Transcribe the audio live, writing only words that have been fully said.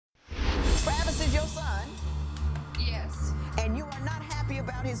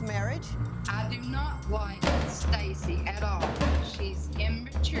about his marriage? I do not like Stacie at all. She's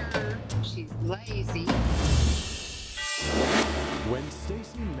immature, she's lazy. When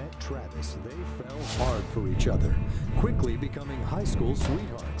Stacie met Travis, they fell hard for each other, quickly becoming high school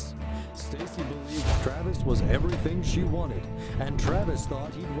sweethearts. Stacie believed Travis was everything she wanted, and Travis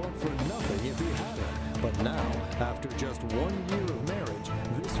thought he'd want for nothing if he had her. But now, after just 1 year of marriage,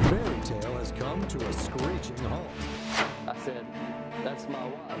 this fairy tale has come to a screeching halt. I said, "That's my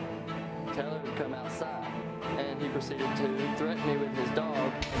wife. Tell her to come outside." And he proceeded to threaten me with his dog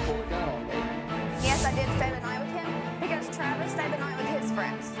and pull a gun on me. Yes, I did stay the night with him because Travis stayed the night with his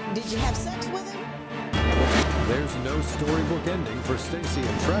friends. Did you have sex with him? There's no storybook ending for Stacie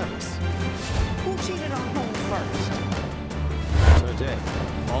and Travis. Who cheated on whom first? Today,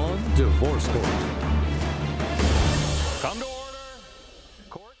 on Divorce Court. Come to order.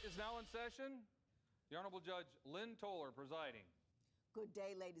 Court is now in session. The Honorable Judge Lynn Toller presiding. Good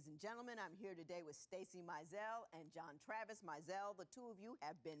day, ladies and gentlemen. I'm here today with Stacie Mizell and John Travis Mizell. The two of you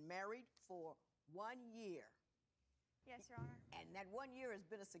have been married for 1 year. Yes, Your Honor. And that 1 year has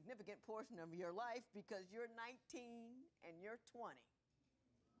been a significant portion of your life because you're 19 and you're 20.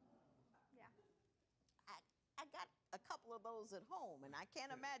 Yeah. I got a couple of those at home, and I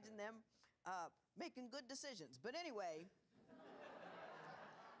can't imagine them making good decisions. But anyway,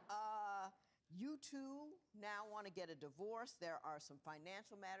 you two now want to get a divorce. There are some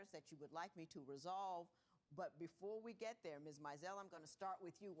financial matters that you would like me to resolve. But before we get there, Ms. Mizell, I'm going to start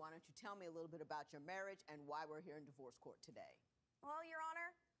with you. Why don't you tell me a little bit about your marriage and why we're here in divorce court today? Well, Your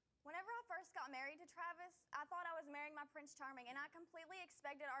Honor, whenever I first got married to Travis, I thought I was marrying my Prince Charming, and I completely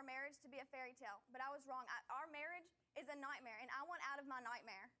expected our marriage to be a fairy tale. But I was wrong. Our marriage is a nightmare, and I want out of my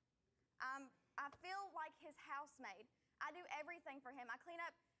nightmare. I feel like his housemaid. I do everything for him. I clean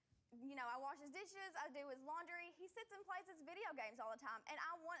up, you know, I wash his dishes, I do his laundry. He sits and plays his video games all the time, and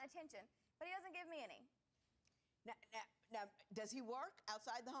I want attention, but he doesn't give me any. Now, does he work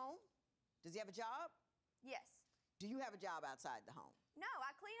outside the home? Does he have a job? Yes. Do you have a job outside the home? No,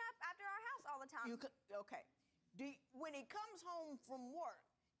 I clean up after our house all the time. Okay. When he comes home from work,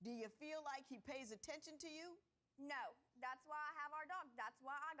 do you feel like he pays attention to you? No, that's why I have our dog. That's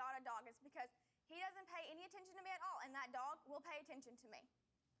why I got a dog. It's because he doesn't pay any attention to me at all, and that dog will pay attention to me.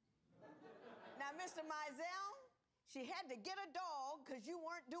 Now, Mr. Mizell, she had to get a dog because you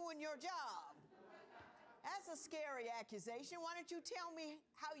weren't doing your job. That's a scary accusation. Why don't you tell me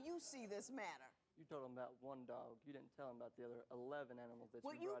how you see this matter? You told him about one dog. You didn't tell him about the other 11 animals that you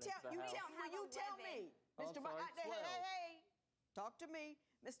brought into the house. You tell me. Oh, Mr. Hey. Talk to me.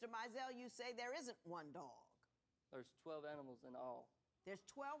 Mr. Mizell, you say there isn't one dog. There's 12 animals in all. There's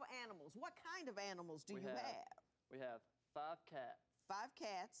 12 animals. What kind of animals do you have? We have 5 cats. 5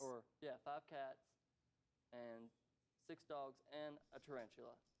 cats? 5 cats and 6 dogs and a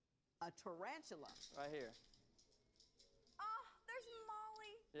tarantula. A tarantula? Right here. Oh, there's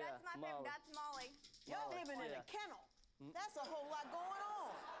Molly. Yeah, that's my favorite. That's Molly. You're living in a kennel. That's a whole lot going on.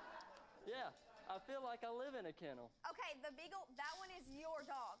 Yeah, I feel like I live in a kennel. Okay, the beagle, that one is your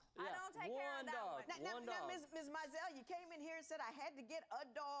dog. Yeah, I don't take care of that one. Now, Ms. Mizell, you came in here and said I had to get a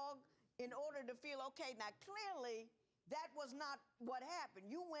dog in order to feel okay. Now, clearly, that was not what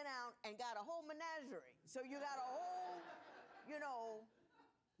happened. You went out and got a whole menagerie. So you got a whole,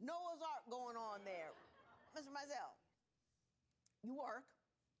 Noah's Ark going on there. Mr. Mizell, you work.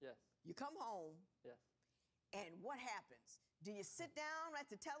 Yes. You come home. Yes. And what happens? Do you sit down at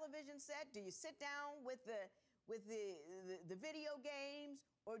the television set? Do you sit down with the video games?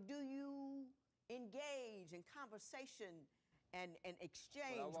 Or do you engage in conversation and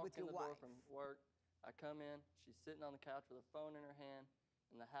exchange with your wife? When I walk in the door from work, I come in, she's sitting on the couch with a phone in her hand,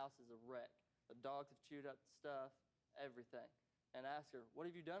 and the house is a wreck. The dogs have chewed up the stuff, everything. And I ask her, "What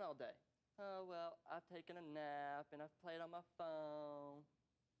have you done all day?" "Oh, well, I've taken a nap, and I've played on my phone."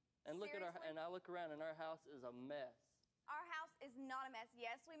 And look at her, and I look around, and our house is a mess. Our house is not a mess.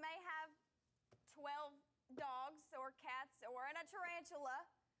 Yes, we may have 12 dogs or cats or a tarantula,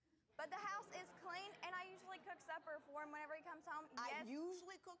 but the house is clean, and I usually cook supper for him whenever he comes home. I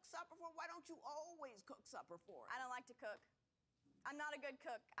usually cook supper for him? Why don't you always cook supper for him? I don't like to cook. I'm not a good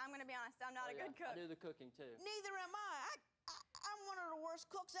cook. I'm going to be honest. I'm not a good cook. I do the cooking, too. Neither am I. I'm one of the worst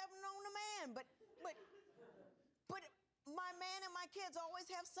cooks ever known to man, but my man and my kids always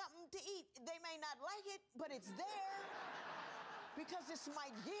have something to eat. They may not like it, but it's there because it's my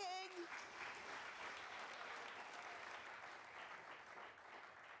gig.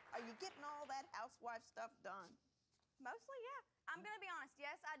 Are you getting all that housewife stuff done? Mostly, yeah. I'm going to be honest.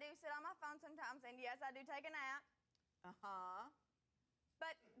 Yes, I do sit on my phone sometimes, and yes, I do take a nap. Uh-huh.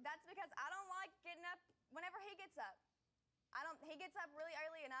 But that's because I don't like getting up whenever he gets up. He gets up really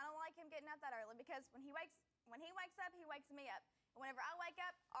early, and I don't like him getting up that early because when he wakes up, he wakes me up. And whenever I wake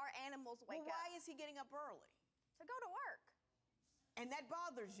up, our animals wake Well, up. why is he getting up early? To go to work. And that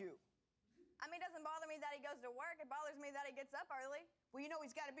bothers you? I mean, it doesn't bother me that he goes to work. It bothers me that he gets up early. Well, you know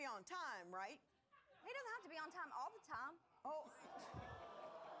he's got to be on time, right? He doesn't have to be on time all the time. Oh.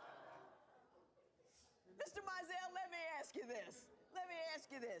 Mr. Mizell, let me ask you this.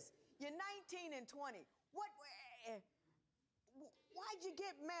 You're 19 and 20. Why'd you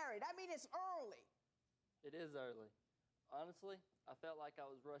get married? I mean, it's early. It is early. Honestly, I felt like I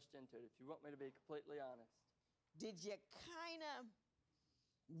was rushed into it, if you want me to be completely honest. Did you kind of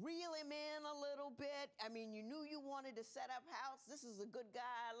reel him in a little bit? I mean, you knew you wanted to set up house. This is a good guy.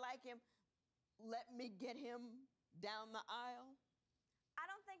 I like him. Let me get him down the aisle. I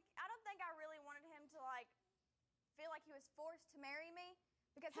don't think I really wanted him to feel like he was forced to marry me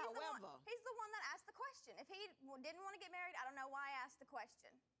because he's the one that asked the question. If he didn't want to get married, I don't know why I asked the question.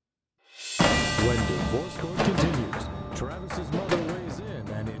 When divorce court continues, Travis's mother weighs in,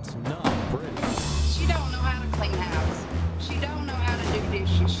 and it's not pretty. She don't know how to clean house. She don't know how to do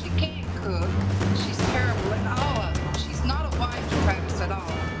dishes. She can't cook. She's terrible in all of it. She's not a wife to Travis at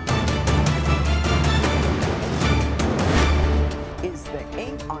all. Is the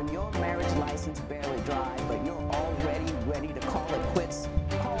ink on your marriage license barely dry, but you're already ready to call it quits?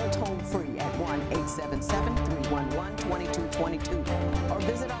 Call it toll free at 1-877-311-2222 or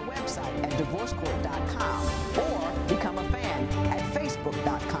visit our website at divorcecourt.com or become a fan at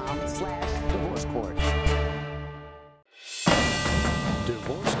facebook.com/divorcecourt.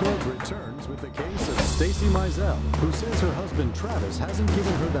 Divorce Court returns with the case of Stacie Mizell, who says her husband Travis hasn't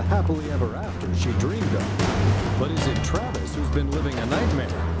given her the happily ever after she dreamed of. But is it Travis who's been living a nightmare?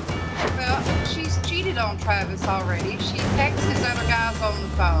 Well, she's cheated on Travis already. She texts his other guys on the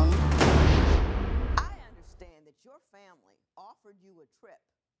phone. I understand that your family offered you a trip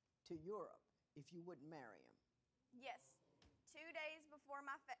to Europe if you wouldn't marry him. Yes. 2 days before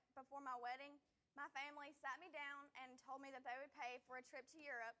my wedding, my family sat me down and told me that they would pay for a trip to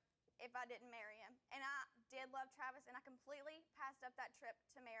Europe if I didn't marry him. And I did love Travis, and I completely passed up that trip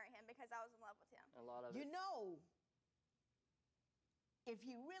to marry him because I was in love with him. A lot of You it. know, if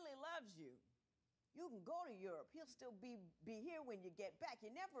he really loves you, you can go to Europe. He'll still be here when you get back.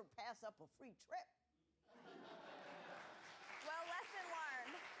 You never pass up a free trip. Well, lesson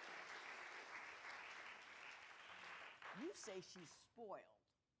learned. You say she's spoiled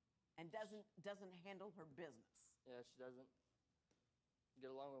and doesn't handle her business. Yeah, she doesn't get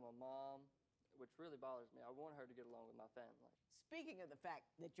along with my mom, which really bothers me. I want her to get along with my family. Speaking of the fact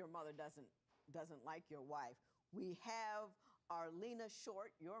that your mother doesn't like your wife, we have Arlena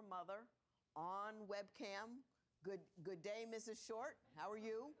Short, your mother, on webcam. Good day, Mrs. Short. How are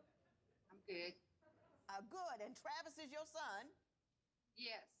you? I'm good. Good. And Travis is your son,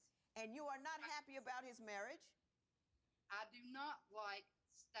 Yes. and you are not happy about his marriage? I do not like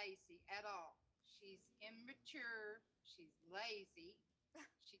Stacie at all. She's immature. She's lazy.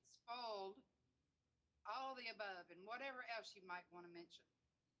 She's spoiled. All the above, and whatever else you might want to mention.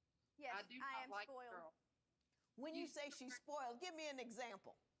 Yes, I do not am like the spoiled. girl. When you say she's spoiled, give me an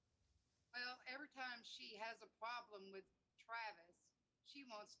example. Well, every time she has a problem with Travis, she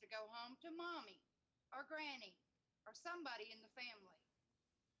wants to go home to mommy or granny or somebody in the family.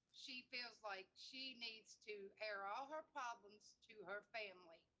 She feels like she needs to air all her problems to her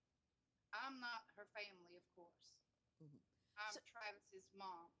family. I'm not her family, of course. I'm Travis's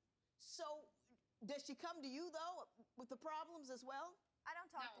mom. So, does she come to you, though, with the problems as well? I don't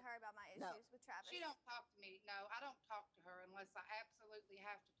talk No. to her about my issues No. with Travis. She don't talk to me. No, I don't talk to her unless I absolutely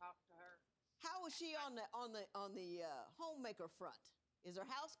have to talk to her. How is she on the homemaker front? Is her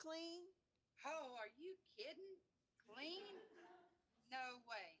house clean? Oh, are you kidding? Clean? No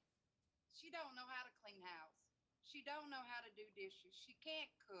way. She don't know how to clean house. She don't know how to do dishes. She can't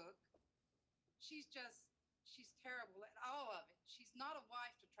cook. She's terrible at all of it. She's not a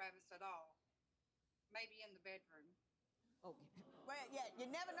wife to Travis at all. Maybe in the bedroom. Okay. Well, yeah, you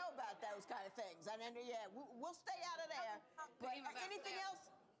never know about those kind of things. And then, yeah, we'll stay out of there. But him about anything that. else?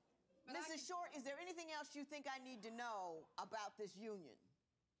 But I Mrs. Short, is there anything else you think I need to know about this union?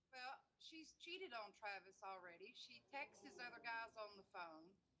 Well, she's cheated on Travis already. She texts his other guys on the phone.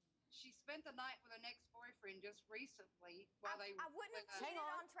 She spent the night with an ex-boyfriend just recently while I wouldn't have Hang cheated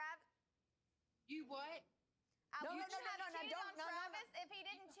on. on Travis. You what? I No, no, wouldn't no, have no, no, cheated don't- on no, no, no. Travis if he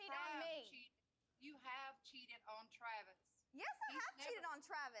didn't cheat on me. You have cheated on Travis. Yes, I He's have cheated never- on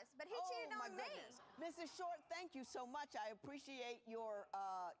Travis, but he Oh, cheated my on me. goodness. Mrs. Short, thank you so much. I appreciate your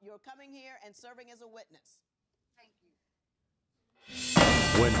coming here and serving as a witness. Thank you.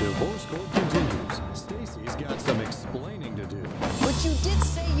 When divorce court continues, Stacie He's got some explaining to do. But you did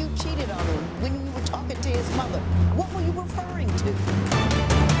say you cheated on him when you were talking to his mother. What were you referring to?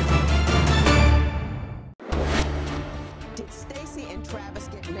 Did Stacie and Travis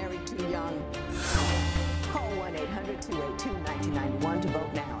get married too young? Call 1-800-282-1991 to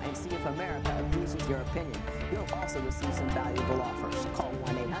vote now and see if America agrees with your opinion. You'll also receive some valuable offers. Call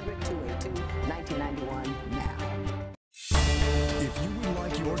 1-800-282-1991 now. If you would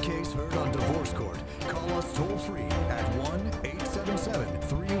like your case heard on Divorce Court, call us toll-free at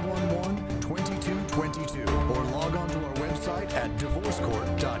 1-877-311-2222 or log on to our website at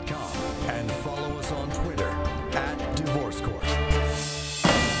divorcecourt.com and follow us on Twitter at Divorce Court.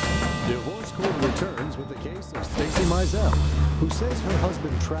 Divorce Court returns with the case of Stacie Mizell, who says her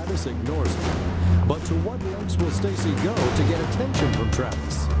husband Travis ignores her. But to what lengths will Stacie go to get attention from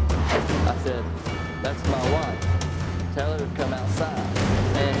Travis? I said, "That's my wife. Tell her to come outside."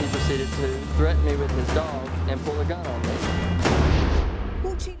 And he proceeded to threaten me with his dog and pull a gun on me.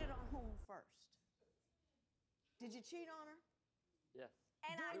 Who cheated on whom first? Did you cheat on her? Yes.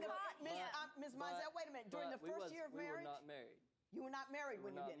 And I During the- caught Ms. him. Ms. Mizell, wait a minute. During the first year of marriage? We were not married. You were not married We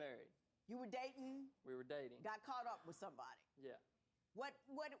when were you not did it. married. You were dating, We were dating. got caught up with somebody. Yeah, What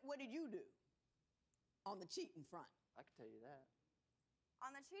did you do on the cheating front? I can tell you that.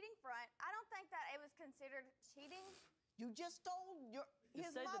 On the cheating front, I don't think that it was considered cheating. You just stole You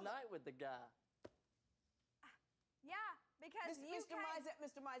his stayed the mother. night with the guy. Yeah, because you Mr. came- Mizell,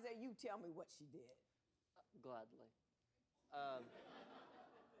 Mr. Mizell, you tell me what she did. Gladly.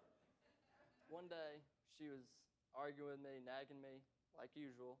 One day, she was arguing with me, nagging me, like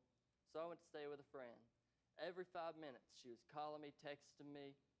usual. So I went to stay with a friend. Every 5 minutes, she was calling me, texting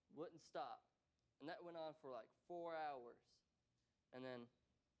me, wouldn't stop. And that went on for like 4 hours. And then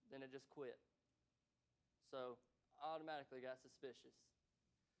it just quit. So I automatically got suspicious.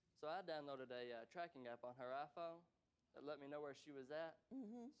 So I downloaded a tracking app on her iPhone that let me know where she was at.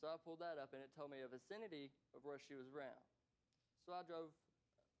 Mm-hmm. So I pulled that up, and it told me a vicinity of where she was around. So I drove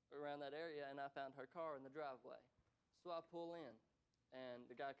around that area, and I found her car in the driveway. So I pull in, and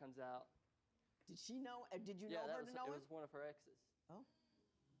the guy comes out. Did she know? Did you Yeah, know her to know it him? was one of her exes. Oh.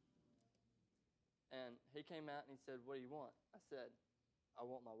 And he came out, and he said, "What do you want?" I said, "I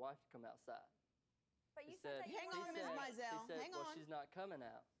want my wife to come outside." But you He said that you Hang wanted on, to Ms. know. Mizell. He said, Hang "Well, on. she's not coming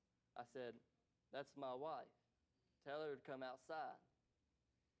out." I said, "That's my wife. Tell her to come outside."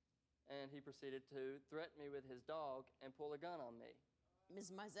 And he proceeded to threaten me with his dog and pull a gun on me.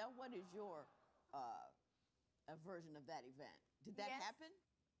 Ms. Mizell, what is your version of that event? Did that Yes. happen?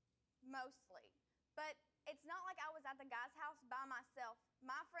 Mostly. But it's not like I was at the guy's house by myself.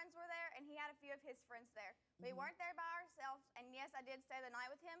 My friends were there, and he had a few of his friends there. We weren't there by ourselves, and yes, I did stay the night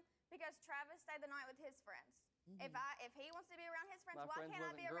with him because Travis stayed the night with his friends. If he wants to be around his friends, My why friends can't I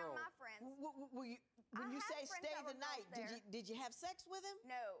wasn't be around girls. my friends? Were you, when I you had say friends stay that the were night, girls did you have sex with him?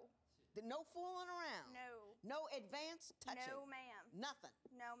 No. No fooling around? No. No advanced touching? No, ma'am. Nothing?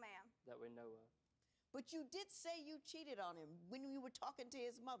 No, ma'am. That we know of. But you did say you cheated on him when you were talking to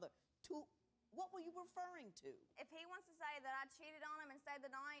his mother. What were you referring to? If he wants to say that I cheated on him and stayed the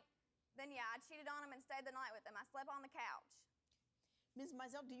night, then yeah, I cheated on him and stayed the night with him. I slept on the couch. Ms.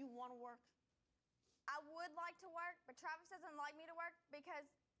 Mizell, do you want to work? I would like to work, but Travis doesn't like me to work because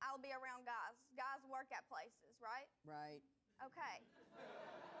I'll be around guys. Guys work at places, right? Right. Okay.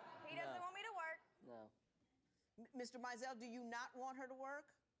 He doesn't No. want me to work. No. Mr. Mizell, do you not want her to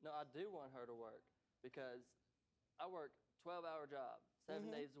work? No, I do want her to work because I work 12-hour job, 7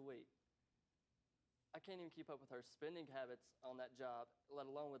 days a week. I can't even keep up with her spending habits on that job, let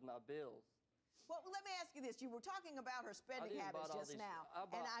alone with my bills. Well, let me ask you this. You were talking about her spending even habits bought all just these- now. I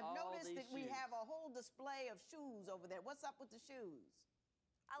bought And I've all noticed these that we shoes. have a whole display of shoes over there. What's up with the shoes?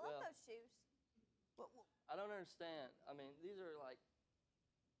 I love Well- those shoes. I don't understand. I mean, these are like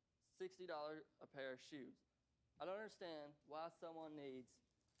 $60 a pair of shoes. I don't understand why someone needs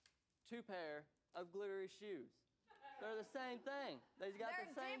 2 pair of glittery shoes. They're the same thing. They've got They're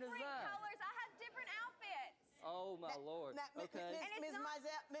the same different design. colors. I have different outfits. Oh my Lord. Now, Okay. And it's Ms. not-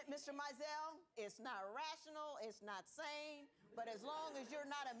 Mizell, Mr. Mizell, it's not rational, it's not sane, but as long as you're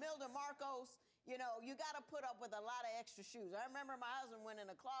not a Milda Marcos, you know, you got to put up with a lot of extra shoes. I remember my husband went in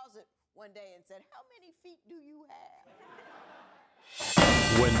a closet one day and said, "How many feet do you have?"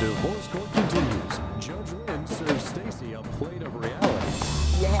 When Divorce Court continues, Judge Lynn serves Stacie a plate of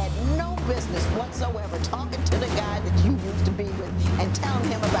reality. You had no business whatsoever talking to the guy that you used to be with and telling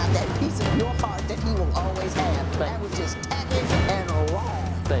him about that piece of your heart that he will always have. That was just tacky and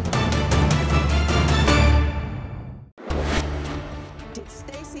wrong. Thank you. Did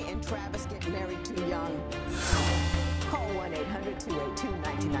Stacie and Travis get married too young? Call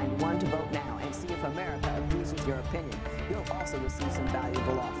 1-800-282-1991 to vote now and see if America your opinion. You'll also receive some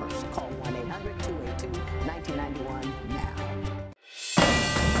valuable offers. Call 1-800-282-1991 now.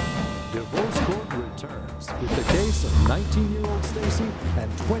 Divorce Court returns with the case of 19-year-old Stacie and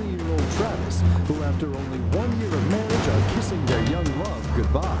 20-year-old Travis, who after only 1 year of marriage are kissing their young love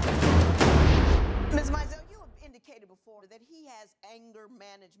goodbye. Ms. Mizell, you have indicated before that he has anger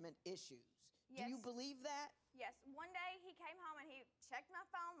management issues. Yes. Do you believe that? Yes. One day he came home and he checked my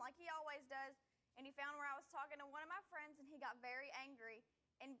phone like he always does, and he found where I was talking to one of my friends, and he got very angry,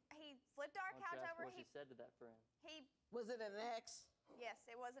 and he flipped our Why don't couch you ask over. what she said to that friend? Was it an ex? Yes,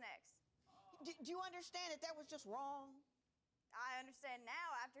 it was an ex. Do you understand that that was just wrong? I understand now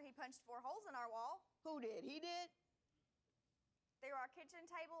after he punched 4 holes in our wall, Who did? He did? through our kitchen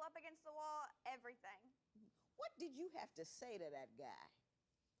table up against the wall, everything. What did you have to say to that guy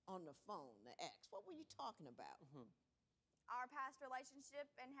on the phone, the ex? What were you talking about? Our past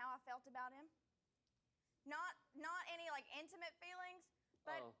relationship and how I felt about him. Not any like intimate feelings,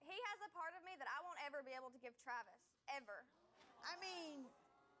 but Oh. he has a part of me that I won't ever be able to give Travis, ever. I mean,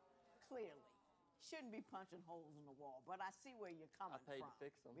 clearly, shouldn't be punching holes in the wall, but I see where you're coming paid from. to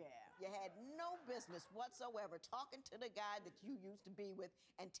fix them. Yeah. You had no business whatsoever talking to the guy that you used to be with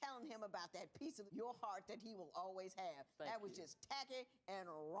and telling him about that piece of your heart that he will always have. Thank that was you. just tacky and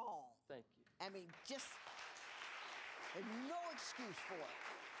wrong. Thank you. I mean, just, there's no excuse for it.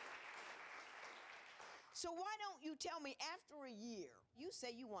 So why don't you tell me, after a year, you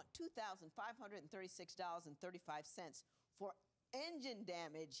say you want $2,536.35 for engine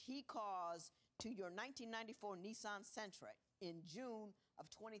damage he caused to your 1994 Nissan Sentra in June of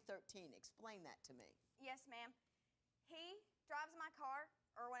 2013. Explain that to me. Yes, ma'am. He drives my car,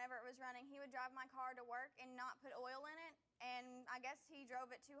 or whenever it was running, he would drive my car to work and not put oil in it, and I guess he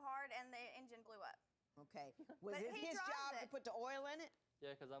drove it too hard and the engine blew up. Okay. Was But it he his drives job to it. put the oil in it?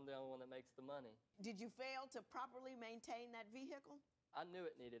 Yeah, because I'm the only one that makes the money. Did you fail to properly maintain that vehicle? I knew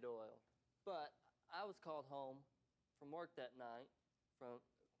it needed oil, but I was called home from work that night from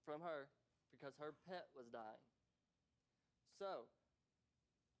her because her pet was dying. So,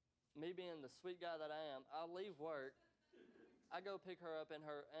 me being the sweet guy that I am, I leave work, I go pick her up in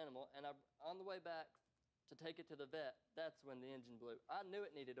her animal, and on the way back to take it to the vet, that's when the engine blew. I knew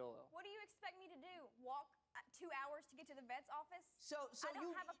it needed oil. What do you expect me to do? Walk 2 hours to get to the vet's office? So I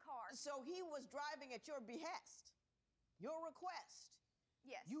don't have a car. So he was driving at your behest, your request.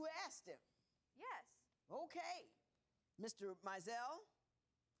 Yes. You asked him. Yes. Okay. Mr. Mizell,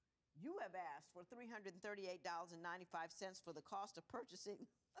 you have asked for $338.95 for the cost of purchasing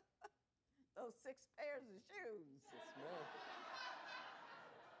those 6 pairs of shoes. It's me.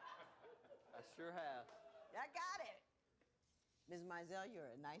 I sure have. I got it. Ms. Mizell, you're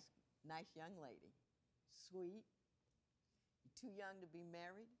a nice young lady. Sweet. You're too young to be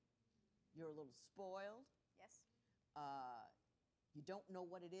married. You're a little spoiled. Yes. You don't know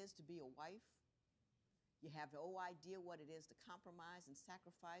what it is to be a wife. You have no idea what it is to compromise and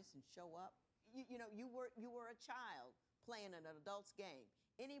sacrifice and show up. You know, you were a child playing an adult's game.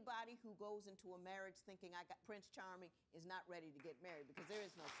 Anybody who goes into a marriage thinking I got Prince Charming is not ready to get married, because there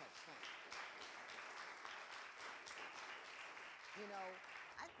is no such thing. You know,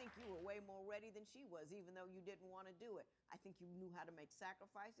 I think you were way more ready than she was, even though you didn't want to do it. I think you knew how to make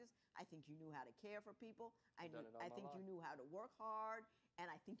sacrifices. I think you knew how to care for people. I think you knew how to work hard.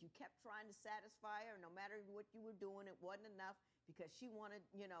 And I think you kept trying to satisfy her. No matter what you were doing, it wasn't enough, because she wanted,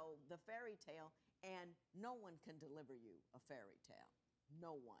 you know, the fairy tale. And no one can deliver you a fairy tale.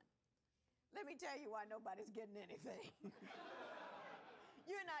 No one. Let me tell you why nobody's getting anything.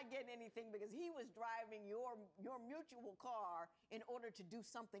 You're not getting anything because he was driving your mutual car in order to do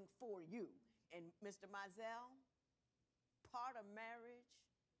something for you. And Mr. Mizell, part of marriage,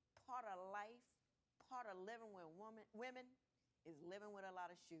 part of life, part of living with women is living with a lot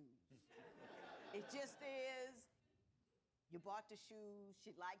of shoes. It just is. You bought the shoes.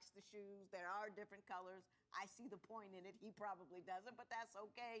 She likes the shoes. There are different colors. I see the point in it. He probably doesn't, but that's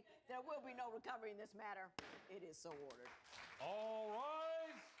okay. There will be no recovery in this matter. It is so ordered. All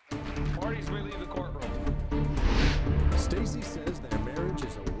rise. Parties may leave the courtroom. Stacie says their marriage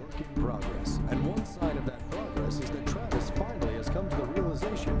is a work in progress, and one side of that progress is that Travis finally has come to the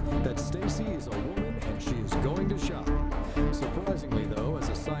realization that Stacie is a woman and she is going to shop. Surprisingly, though, as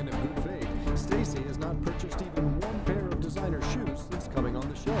a sign of good faith, Stacie has not purchased even one pair of designer shoes since coming on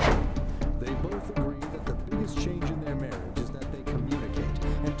the show. They both agree that the biggest change